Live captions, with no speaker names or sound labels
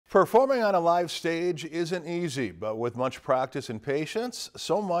Performing on a live stage isn't easy, but with much practice and patience,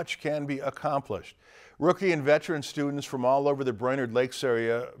 so much can be accomplished. Rookie and veteran students from all over the Brainerd Lakes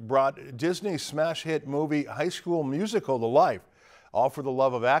area brought Disney's smash hit movie High School Musical to life, all for the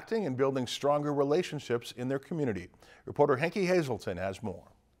love of acting and building stronger relationships in their community. Reporter Hanky Hazelton has more.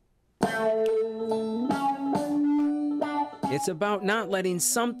 It's about not letting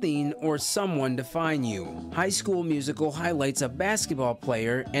something or someone define you. High School Musical highlights a basketball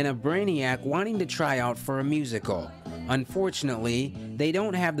player and a brainiac wanting to try out for a musical. Unfortunately, they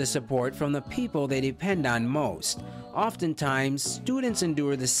don't have the support from the people they depend on most. Oftentimes, students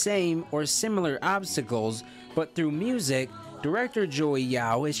endure the same or similar obstacles, but through music, director Joey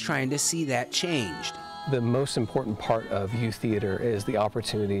Yao is trying to see that changed. The most important part of youth theater is the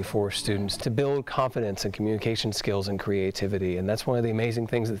opportunity for students to build confidence and communication skills and creativity, and that's one of the amazing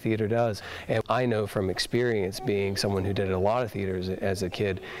things that theater does. And I know from experience, being someone who did a lot of theater as a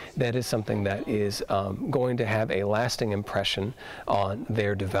kid, that is something that is going to have a lasting impression on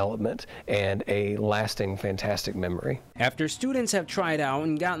their development and a lasting fantastic memory. After students have tried out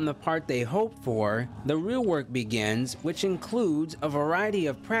and gotten the part they hoped for, the real work begins, which includes a variety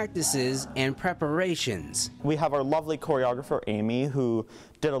of practices and preparations. We have our lovely choreographer, Amy, who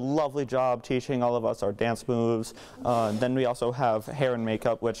did a lovely job teaching all of us our dance moves. Then we also have hair and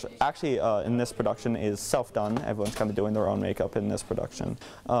makeup, which actually in this production is self-done. Everyone's kind of doing their own makeup in this production.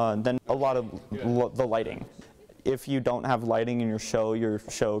 Then a lot of the lighting. If you don't have lighting in your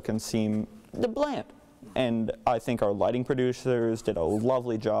show can seem bland. And I think our lighting producers did a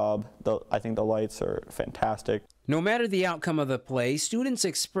lovely job. I think the lights are fantastic. No matter the outcome of the play, students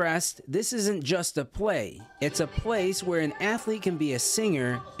expressed this isn't just a play. It's a place where an athlete can be a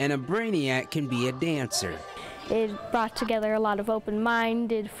singer and a brainiac can be a dancer. It brought together a lot of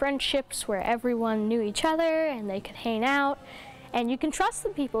open-minded friendships where everyone knew each other and they could hang out. And you can trust the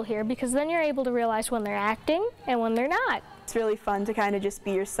people here because then you're able to realize when they're acting and when they're not. It's really fun to kind of just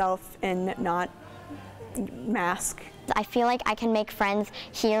be yourself and not mask. I feel like I can make friends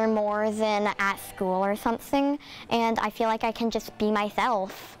here more than at school or something, and I feel like I can just be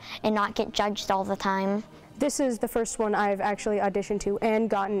myself and not get judged all the time. This is the first one I've actually auditioned to and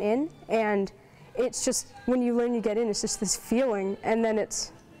gotten in, and it's just when you learn you get in, it's just this feeling, and then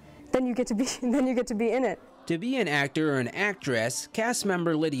you get to be in it. To be an actor or an actress, cast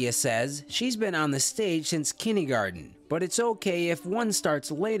member Lydia says she's been on the stage since kindergarten, but it's okay if one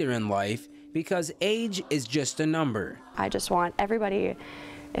starts later in life because age is just a number. I just want everybody,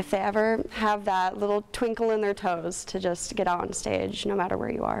 if they ever have that little twinkle in their toes, to just get out on stage no matter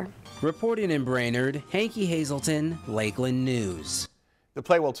where you are. Reporting in Brainerd, Hanky Hazelton, Lakeland News. The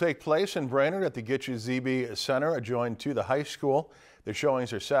play will take place in Brainerd at the Gitche ZB Center adjoined to the high school. The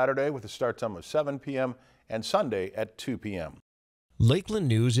showings are Saturday with a start time of 7 p.m. and Sunday at 2 p.m. Lakeland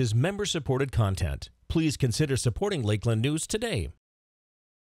News is member-supported content. Please consider supporting Lakeland News today.